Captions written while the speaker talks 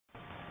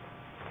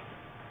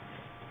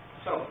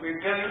So we're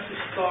going to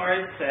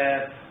start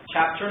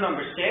chapter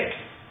number 6,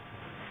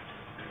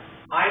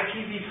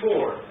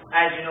 IPv4.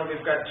 As you know,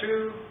 we've got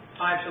two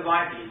types of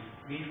IPs,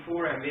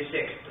 v4 and v6,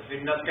 but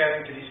we're not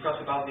going to discuss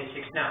about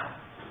v6 now.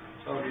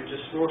 So we're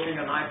just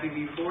working on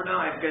IPv4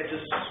 now. I've got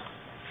just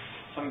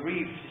some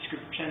brief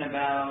description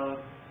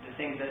about the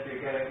things that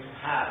we're going to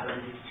have in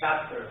this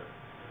chapter.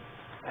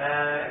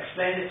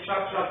 Explain the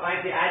structure of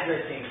IP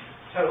addressing.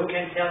 So who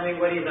can tell me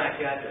what is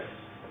IP address?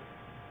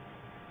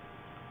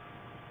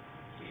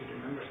 You should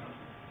remember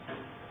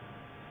something.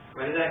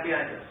 What is IP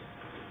address?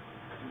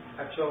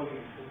 I've told you.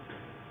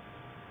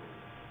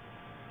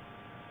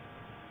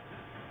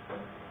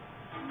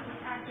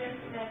 Address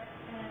that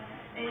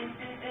every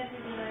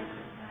device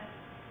has.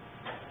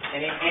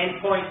 Any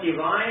endpoint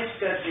device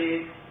got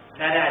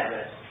that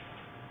address.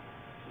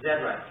 Is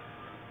that right?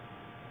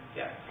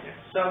 Yeah.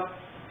 So,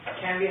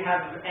 can we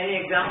have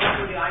any example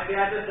for the IP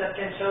address that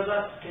can show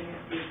us? Can you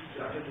please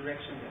start the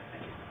direction? Yeah,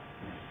 thank you.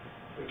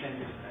 We can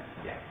use that.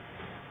 Yeah.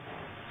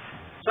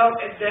 So,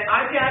 the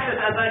IP address,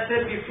 as I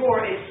said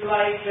before, it's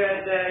like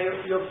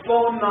your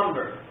phone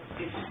number.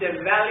 It's the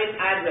valid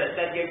address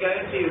that you're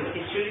going to use.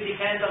 It really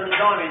depends on the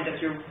domain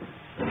that you're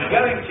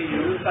going to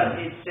use, but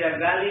it's a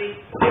valid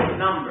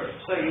number.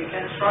 So you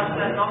can trust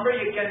that number,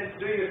 you can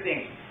do your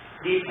thing.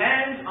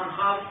 Depends on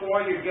how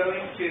far you're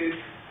going to,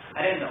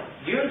 I don't know,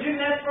 use your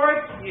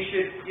network, you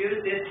should use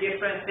these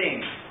different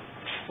things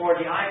for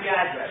the IP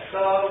address.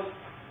 So,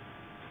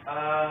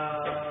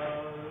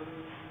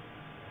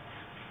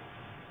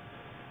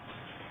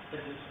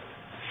 let's just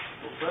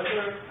go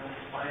further and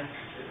find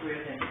the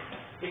weird thing.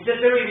 It's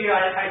just a review.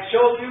 I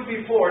showed you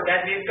before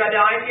that we've got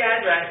the IP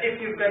address. If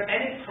you've got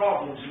any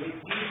problems with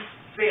these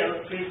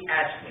fields, please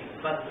ask me.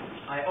 But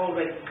I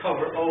already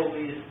covered all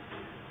these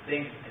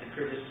things in the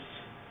previous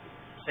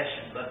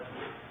session. But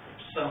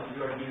some of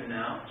you are new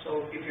now.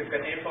 So if you've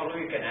got any problem,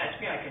 you can ask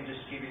me. I can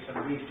just give you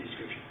some brief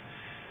description.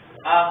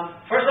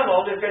 First of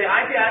all, we've got the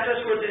IP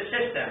address for the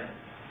system.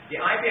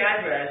 The IP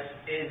address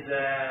is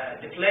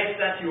the place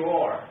that you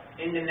are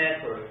in the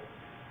network.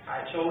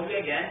 I told you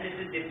again,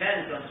 this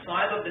depends on the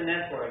size of the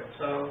network.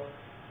 So,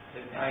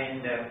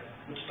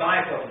 which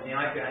type of the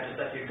IP address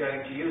that you're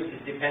going to use,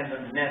 it depends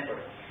on the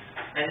network.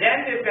 And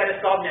then we've got a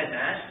subnet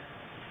mask.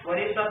 What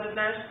is subnet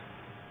mask?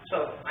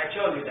 So, I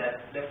told you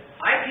that the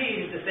IP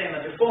is the same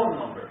as the phone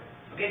number.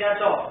 Okay,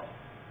 that's all.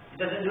 It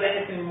doesn't do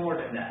anything more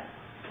than that.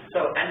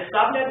 So, and the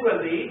subnet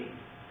will be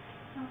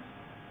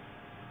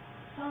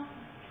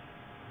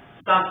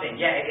something.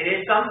 Yeah, it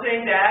is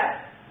something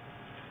that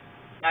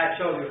I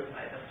told you.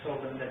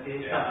 Told them that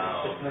it is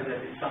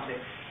something.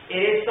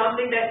 It is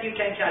something that you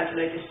can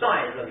calculate the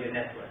size of your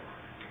network.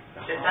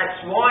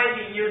 That's why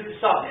we use the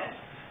subnet.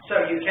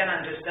 So you can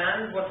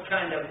understand what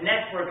kind of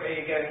network are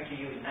you going to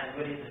use and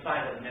what is the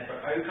size of the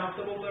network. Are you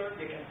comfortable there?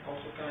 You can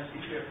also come and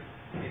see here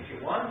if you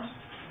want.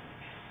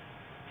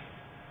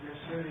 Yes,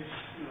 sir.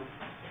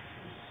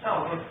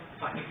 Oh, okay.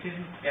 Fine. Excuse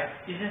me? Yeah.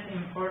 Is it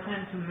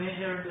important to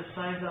measure the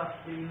size of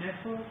the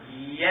network?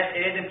 Yes,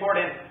 it is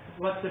important.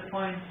 What's the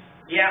point?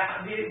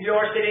 Yeah, you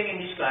are sitting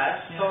in this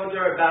class, so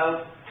there are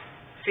about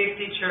 50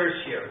 chairs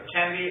here.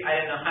 Can we, I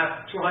don't know,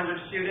 have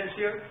 200 students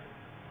here?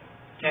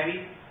 Can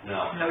we?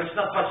 No. No, it's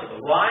not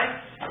possible.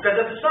 Why? Because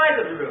of the size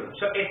of the room.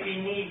 So if we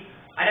need,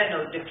 I don't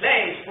know, the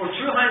place for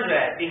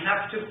 200, we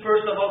have to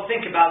first of all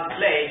think about the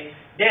place,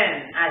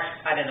 then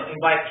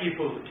invite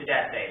people to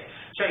that place.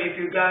 So if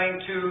you're going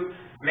to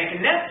make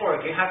a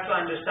network, you have to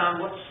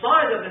understand what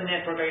size of the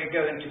network are you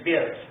going to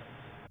build.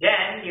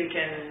 Then you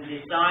can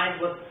decide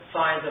what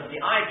size of the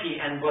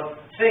IP and what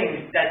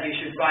things that you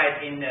should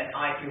write in the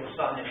IP or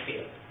subnet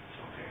field.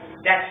 Okay.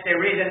 That's the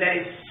reason that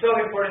is so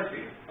important for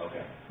you.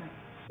 Okay.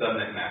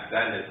 Subnet mask.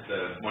 That is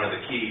one of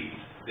the key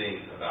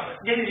things about it.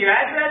 This is your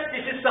address.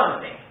 This is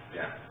something.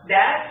 Yeah.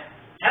 That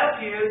helps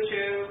you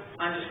to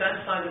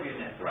understand the size of your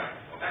network. Right.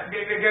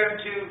 Okay. We're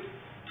going to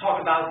talk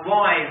about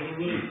why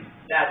we need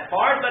that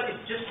part, but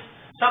it's just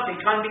something.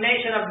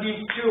 Combination of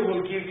these two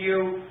will give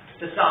you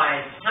the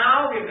size.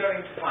 How we're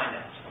going to find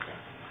out. Okay.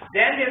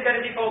 Then we've got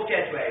a default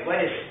gateway. What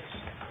is it?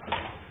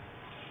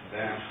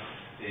 That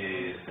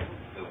is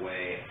the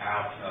way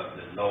out of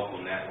the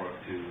local network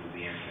to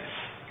the internet,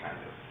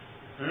 kind of.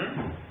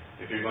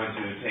 If you're going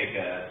to take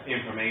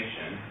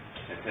information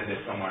and send it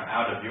somewhere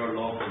out of your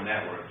local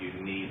network, you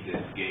need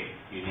this gate.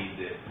 You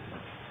need this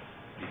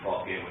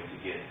default gateway to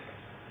get it.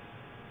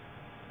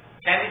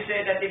 Can we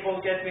say that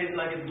default gateway is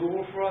like a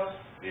door for us?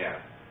 Yeah.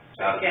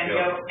 It can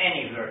go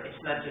anywhere.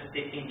 It's not just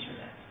the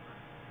internet.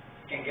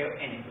 It can go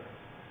anywhere.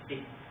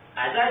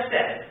 As I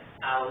said,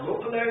 our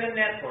local area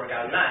network,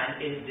 our LAN,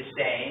 is the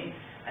same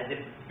as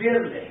a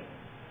building.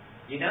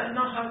 You don't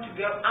know how to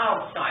go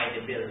outside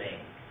the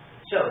building.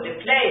 So the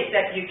place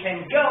that you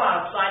can go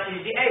outside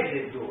is the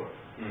exit door.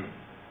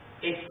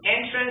 It's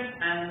entrance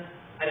and,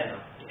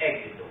 the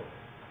exit door.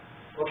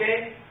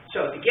 Okay?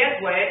 So the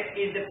gateway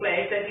is the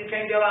place that you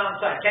can go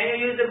outside. Can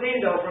you use the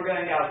window for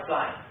going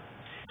outside?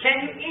 Can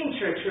you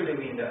enter through the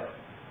window?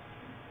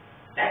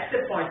 That's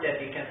the point that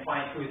you can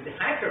find who's the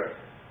hacker.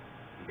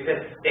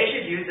 Because they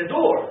should use the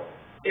door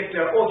if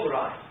they're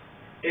authorized.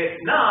 If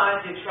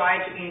not, you try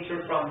to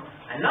enter from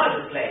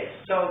another place.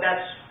 So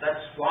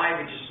that's why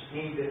we just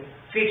need a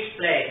fixed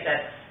place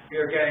that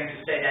we're going to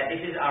say that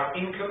this is our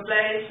income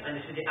place and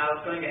this is the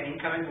outgoing and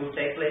incoming will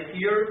take place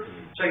here.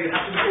 So you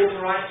have to be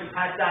authorized to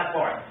pass that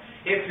part.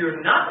 If you're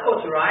not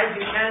authorized,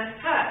 you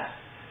can't pass.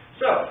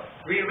 So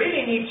we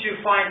really need to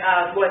find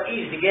out what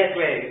is the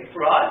gateway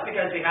for us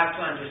because we have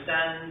to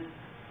understand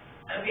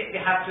and we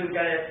have to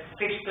get a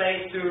fixed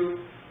place to,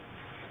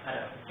 I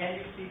don't know, can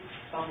you see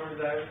somewhere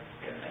there?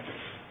 Yeah, thank you.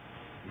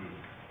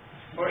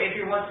 Or if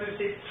you want to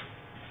sit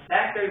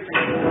back there, you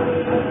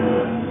can.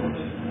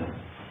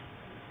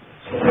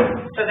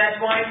 So that's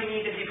why we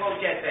need a default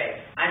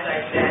gateway. As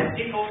I said,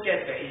 default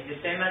gateway is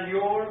the same as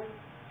your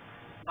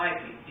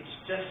IP. It's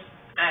just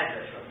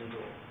address of the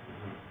door.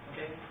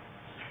 Okay.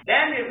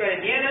 Then we've got a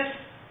DNS.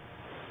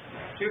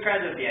 Two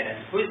kinds of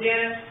DNS. Whose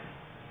DNS?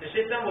 The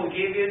system will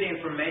give you the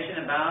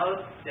information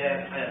about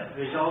the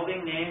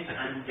resolving names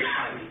and the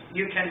IP.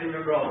 You can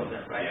remember all of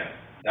them, right? Yeah.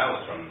 That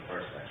was from the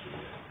first section.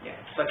 Yeah.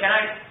 So can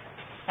I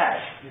pass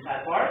this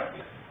part?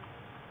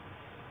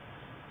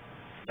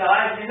 So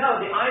as you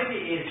know, the IP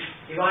is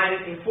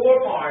divided in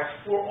 4 parts,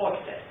 4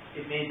 octets.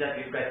 It means that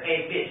we've got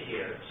 8 bits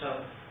here.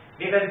 So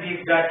because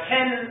we've got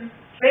 10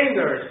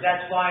 fingers,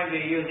 that's why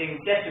we're using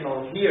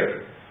decimals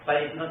here.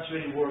 But it's not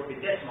really work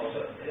with decimals.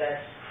 So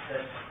that's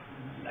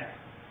like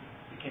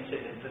you can say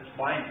that's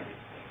binary.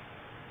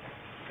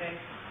 Okay.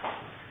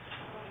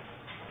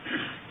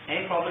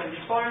 Any problem with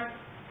this part?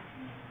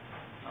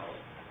 No.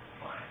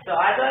 So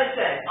as I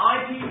said,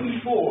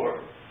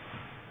 IPv4,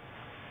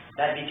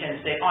 that we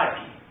can say IP.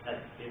 That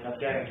we're not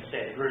going to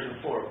say the version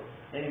 4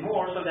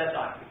 anymore, so that's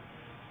IP.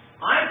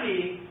 IP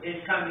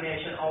is a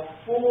combination of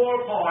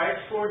 4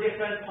 parts, 4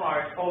 different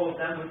parts. All of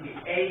them would be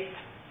 8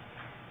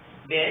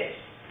 bits.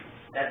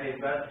 That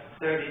we've got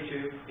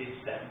 32 bits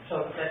then.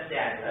 So that's the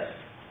address.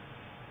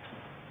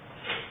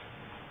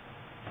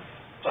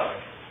 So,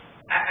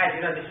 as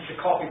you know, this is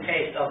a copy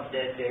paste of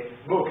the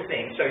book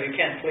thing, so you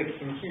can click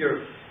in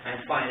here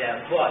and find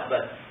out what.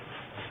 But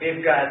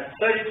we've got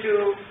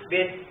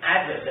 32-bit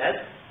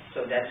addresses.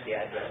 So that's the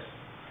address.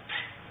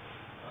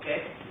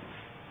 Okay?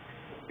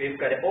 We've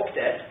got an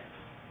octet,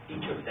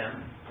 each of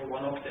them, or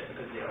 1 octet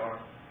because they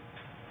are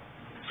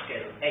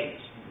scale of 8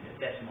 in the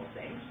decimal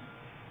things.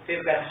 So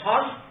we've got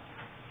host,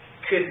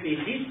 could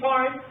be this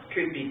part,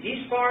 could be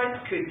this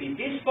part, could be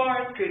this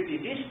part, could be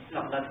this,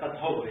 no, not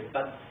whole of it,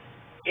 but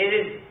it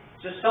is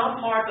just some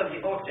part of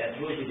the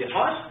octet will be the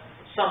host,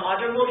 some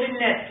other will be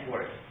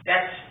network.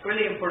 That's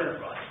really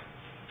important for us.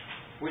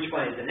 Which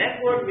one is the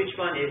network, which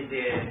one is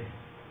the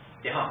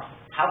host.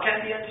 How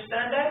can we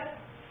understand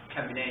that?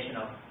 Combination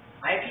of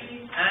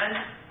IP and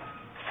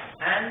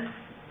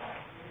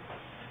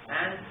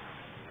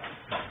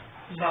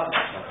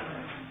subnet.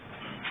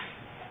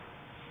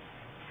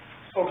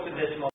 Octodecimal